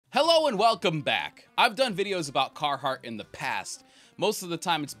Hello and welcome back. I've done videos about Carhartt in the past. Most of the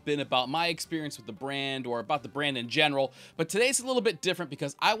time it's been about my experience with the brand or about the brand in general, but today's a little bit different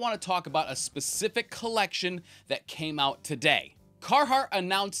because I want to talk about a specific collection that came out today. Carhartt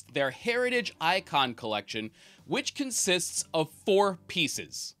announced their Heritage Icon collection, which consists of 4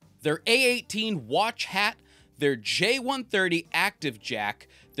 pieces. Their A18 watch hat, their J130 Active Jac,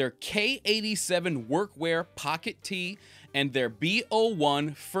 their K87 workwear pocket tee, and their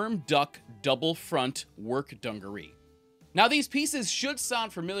B01 firm duck double front work dungaree. Now these pieces should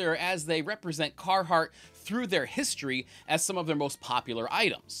sound familiar as they represent Carhartt through their history as some of their most popular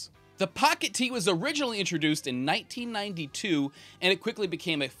items. The pocket tee was originally introduced in 1992 and it quickly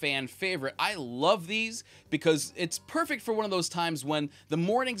became a fan favorite. I love these because it's perfect for one of those times when the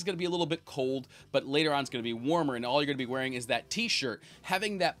morning's going to be a little bit cold, but later on it's going to be warmer and all you're going to be wearing is that t-shirt.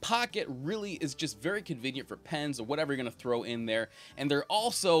 Having that pocket really is just very convenient for pens or whatever you're going to throw in there. And they're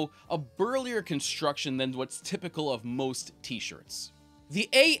also a burlier construction than what's typical of most t-shirts. The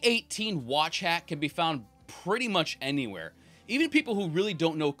A18 watch hat can be found pretty much anywhere. Even people who really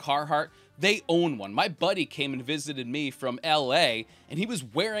don't know Carhartt, they own one. My buddy came and visited me from LA and he was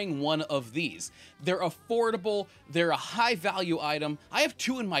wearing one of these. They're affordable, they're a high value item. I have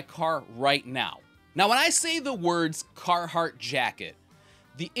 2 in my car right now. Now when I say the words Carhartt jacket,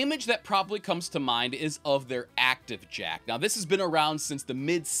 the image that probably comes to mind is of their Active Jac. Now this has been around since the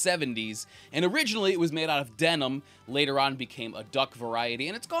mid-70s and originally it was made out of denim, later on became a duck variety,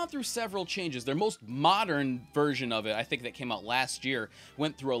 and it's gone through several changes. Their most modern version of it, I think that came out last year,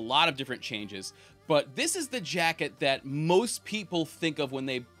 went through a lot of different changes, but this is the jacket that most people think of when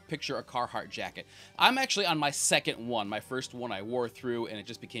they picture a Carhartt jacket. I'm actually on my second one. My first one I wore through and it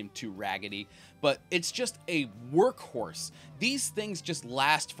just became too raggedy, but it's just a workhorse. These things just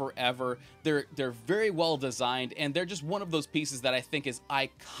last forever. They're very well designed and they're just one of those pieces that I think is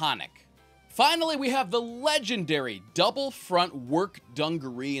iconic. Finally, we have the legendary double front work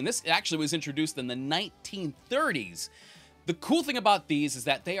dungaree, and this actually was introduced in the 1930s. The cool thing about these is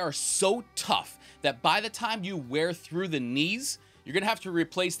that they are so tough that by the time you wear through the knees, you're going to have to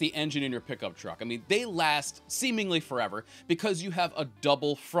replace the engine in your pickup truck. I mean, they last seemingly forever because you have a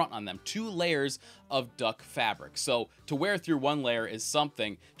double front on them, 2 layers of duck fabric. So to wear through 1 layer is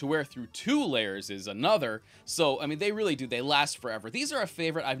something, to wear through 2 layers is another. So, I mean, they really do. They last forever. These are a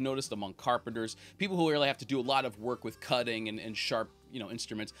favorite I've noticed among carpenters, people who really have to do a lot of work with cutting and sharp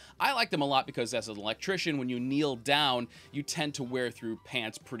instruments. I like them a lot because as an electrician, when you kneel down, you tend to wear through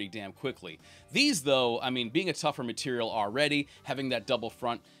pants pretty damn quickly. These though, I mean, being a tougher material already, having that double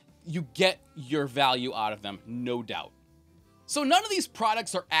front, you get your value out of them, no doubt. So none of these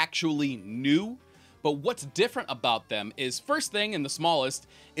products are actually new, but what's different about them is, first thing and the smallest,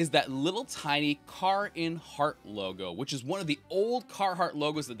 is that little tiny Carhartt logo, which is one of the old Carhartt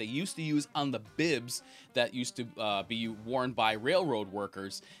logos that they used to use on the bibs that used to be worn by railroad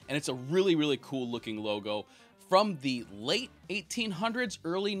workers. And it's a really, really cool looking logo from the late 1800s,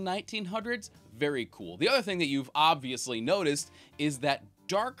 early 1900s. Very cool. The other thing that you've obviously noticed is that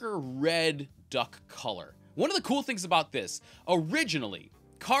darker red duck color. One of the cool things about this, originally,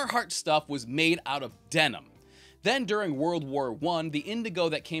 Carhartt stuff was made out of denim. Then during World War I, the indigo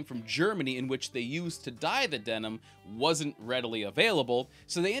that came from Germany in which they used to dye the denim wasn't readily available,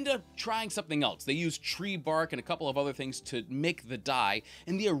 so they ended up trying something else. They used tree bark and a couple of other things to make the dye,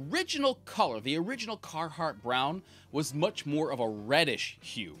 and the original color, the original Carhartt brown, was much more of a reddish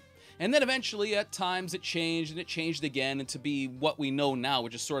hue. And then eventually at times it changed and it changed again and to be what we know now,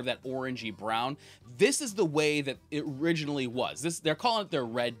 which is sort of that orangey brown. This is the way that it originally was. They're calling it their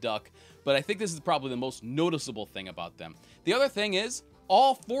red duck, but I think this is probably the most noticeable thing about them. The other thing is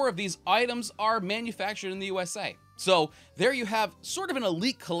all 4 of these items are manufactured in the USA. So there you have sort of an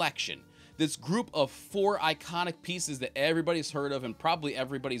elite collection. This group of 4 iconic pieces that everybody's heard of and probably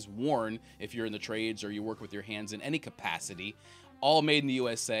everybody's worn if you're in the trades or you work with your hands in any capacity. All made in the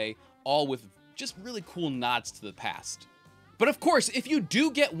USA, all with just really cool nods to the past. But of course, if you do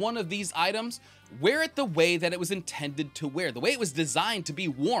get one of these items, wear it the way that it was intended to wear, the way it was designed to be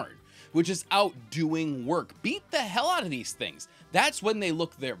worn, which is out doing work. Beat the hell out of these things. That's when they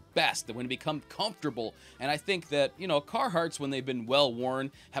look their best, when they become comfortable. And I think that, Carhartts, when they've been well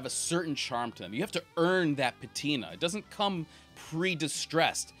worn, have a certain charm to them. You have to earn that patina. It doesn't come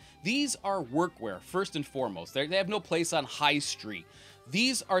pre-distressed. These are workwear, first and foremost. They have no place on High Street.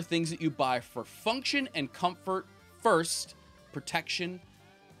 These are things that you buy for function and comfort first, protection,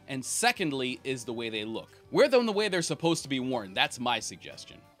 and secondly is the way they look. Wear them the way they're supposed to be worn. That's my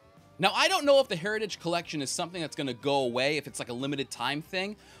suggestion. Now, I don't know if the Heritage Collection is something that's going to go away, if it's like a limited time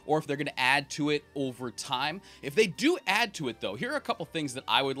thing, or if they're going to add to it over time. If they do add to it, though, here are a couple things that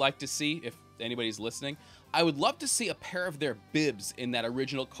I would like to see, if anybody's listening. I would love to see a pair of their bibs in that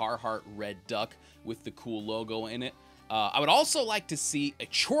original Carhartt red duck with the cool logo in it. I would also like to see a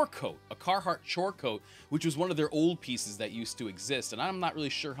chore coat, a Carhartt chore coat, which was one of their old pieces that used to exist, and I'm not really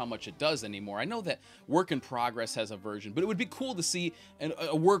sure how much it does anymore. I know that Work in Progress has a version, but it would be cool to see a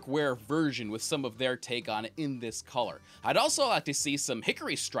workwear version with some of their take on it in this color. I'd also like to see some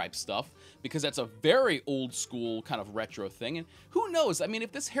hickory stripe stuff, because that's a very old school kind of retro thing, and who knows, I mean,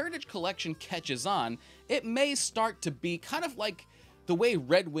 if this Heritage Collection catches on, it may start to be kind of like the way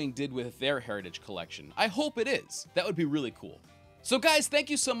Red Wing did with their Heritage Collection. I hope it is. That would be really cool. So guys,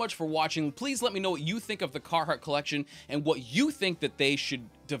 thank you so much for watching. Please let me know what you think of the Carhartt collection and what you think that they should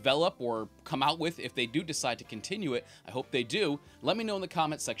develop or come out with if they do decide to continue it. I hope they do. Let me know in the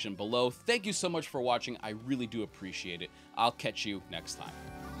comment section below. Thank you so much for watching. I really do appreciate it. I'll catch you next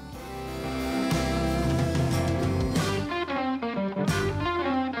time.